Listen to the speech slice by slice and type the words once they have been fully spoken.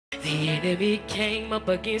The enemy came up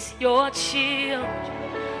against your children.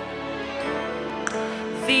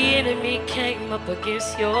 The enemy came up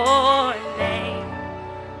against your name.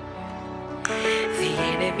 The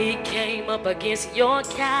enemy came up against your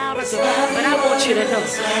character. But I want you to know,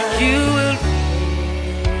 you will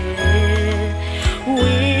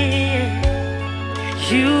win.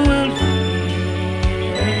 You will win.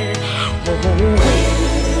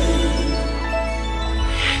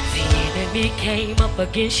 The enemy came up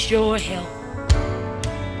against your health.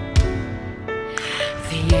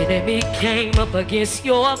 The enemy came up against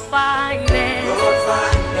your finances.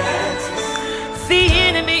 The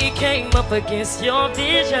enemy came up against your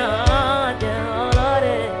vision.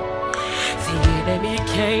 The enemy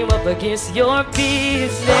came up against your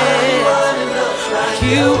business.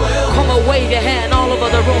 You come and wave your hand all over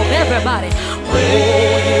the room, everybody. Oh,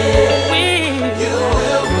 you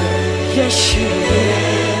will win. Yes, you will.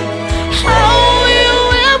 Oh, you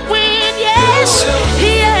will win. Yes,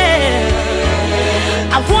 yeah.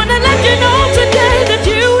 I want to let you know today that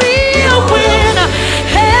you will win.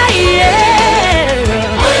 Hey, yeah.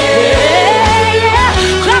 Yeah, yeah.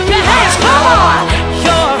 Clap your hands, come on.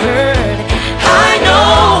 You're hurt. I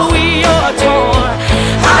know you're torn.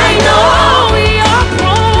 I know you're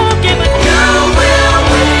broken, but you will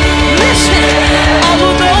win. Listen, all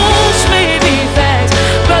of those may be facts,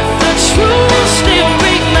 but the truth still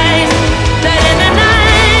remains that in the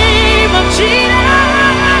name of Jesus.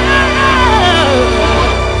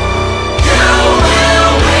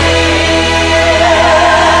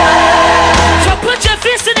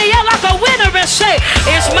 Say,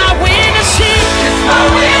 it's my winning season. It's my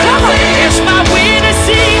winning season. It's my winning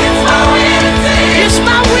season. It's my winning season. It's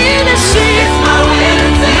my winning season. It's my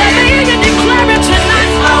winning season. Let me hear you declare it tonight.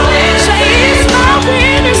 It's my winning season. Say, it's my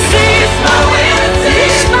winning season.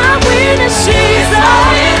 It's my winning season. It's my winning season.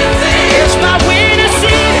 It's my winning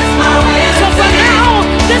season. It's my winning season. So for now,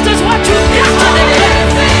 this is what you got to declare.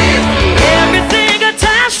 Everything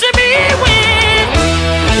attached to me wins.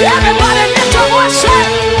 Everybody lift your voice.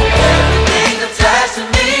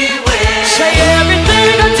 Say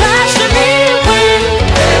everything attached to me wins.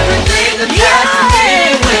 Everything attached to me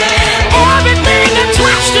wins. Everything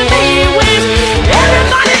attached to me wins.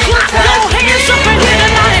 Everybody clap your hands up in here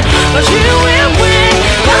tonight, 'cause you will win.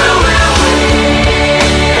 You will win.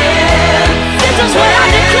 This is what I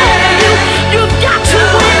declare to you. You've got to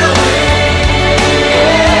win.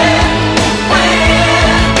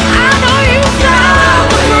 I know you feel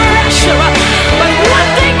the pressure, but one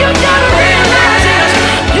thing you gotta realize is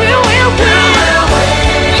you will win.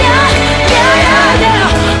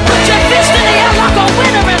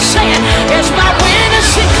 It's my winning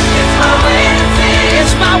season. It's my winning season.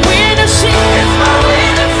 It's my winning season. It's my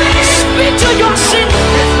winning season. Speak to your sin.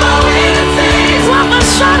 It's my winning season.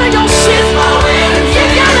 Prophesy to your sin. It's my winning season.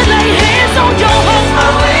 You gotta lay hands on your home. It's my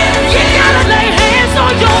winning season. You gotta lay hands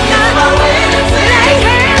on your mind. It's my winning season. Lay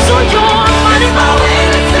hands on your money. It's my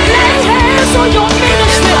winning season. Lay hands on your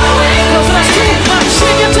ministry. 'Cause there's too much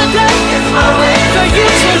singing today. It's my winning season. For you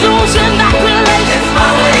to lose in that relation. It's my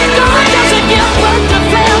winning season. God doesn't give birth to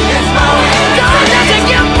failure. God doesn't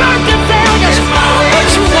give birth to failures, but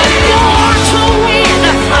you were born to win.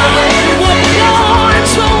 You were born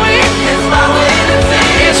to win.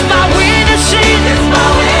 It's my winning season.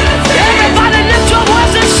 Everybody lift your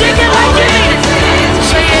voice and sing it like you mean it.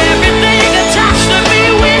 Say everything attached to me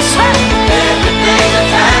wins. Everything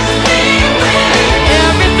attached to me wins.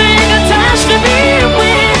 Everything attached to me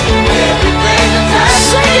wins.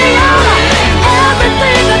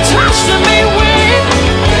 Everything attached to me wins.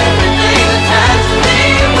 Everything attached to me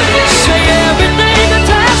wins. Say everything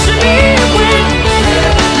attached to me wins.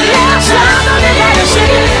 Yes, I know that I say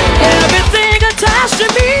it. Everything attached to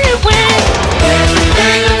me wins.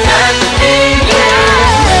 Everything attached to me wins.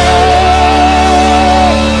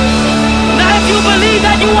 Now if you believe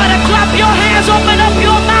that, you want to clap your hands, open up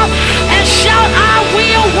your mouth and shout, I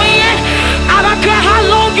will win. I don't care how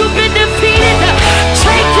long you've been defeated.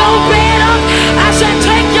 Take your bed up. I said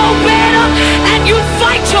take your bed up and you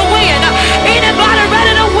fight to win. Anybody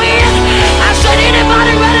ready to win? I said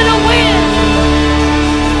anybody ready to win?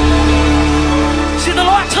 See, the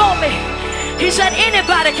Lord told me, he said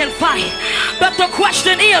anybody can fight, but the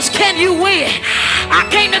question is, can you win? I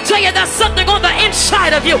came to tell you there's something on the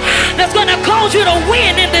inside of you that's going to cause you to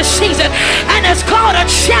win in this season, and it's called a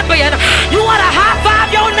champion. You want to high five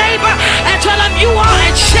your neighbor and tell him you are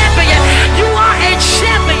a champion. You are a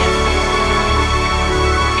champion.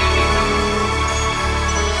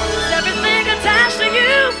 Everything attached to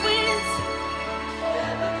you wins.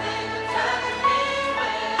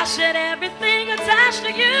 I said everything attached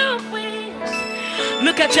to you wins.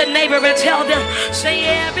 Look at your neighbor and tell them, say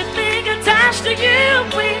everything attached to you,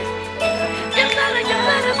 please. You better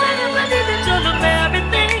tell them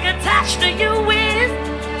everything attached to you is.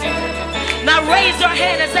 Now raise your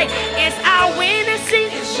hand and say, it's our winning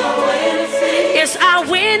season. It's our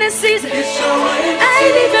winning season.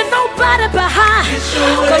 Ain't even nobody behind.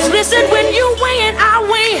 Cause listen, when you win, I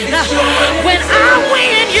win. When I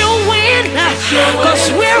win, you win.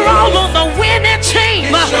 Cause we're all on the winning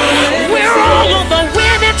team. We're all on the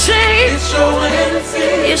winning team.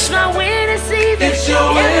 It's my winning season.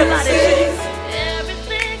 Everybody sing.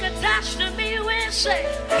 Everything attached to me, we say.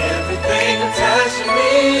 Everything attached to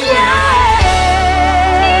me. Yeah.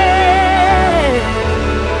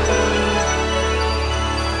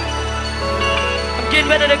 Getting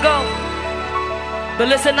ready to go. But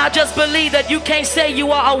listen, I just believe that you can't say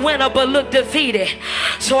you are a winner but look defeated.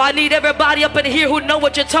 So I need everybody up in here who know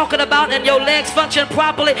what you're talking about and your legs function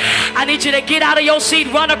properly. I need you to get out of your seat,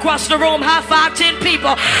 run across the room, high five 10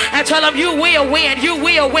 people and tell them you will win, you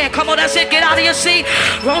will win. Come on, that's it, get out of your seat.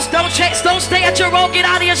 Don't stay at your row, get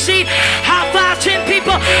out of your seat. High five 10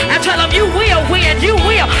 people and tell them you will win, you will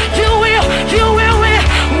win.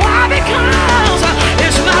 Why? Because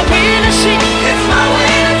it's my winning season. It's my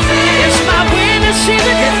winning season. It's my winning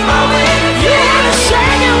season. It's my winning season. You ought to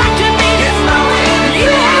sing it like you mean it. It's my winning season.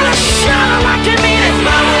 You ought to shout it like you mean it. It's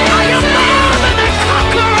my winning season. I am more than a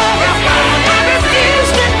conqueror. I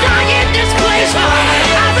refuse to die in this place.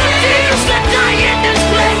 I refuse to die in this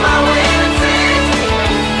place. It's my winning season.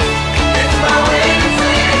 It's my winning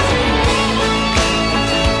season.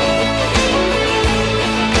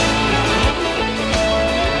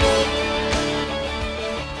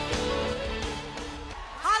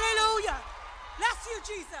 Hallelujah. Bless you,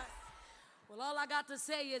 Jesus. Well, all I got to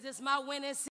say is it's my winning season.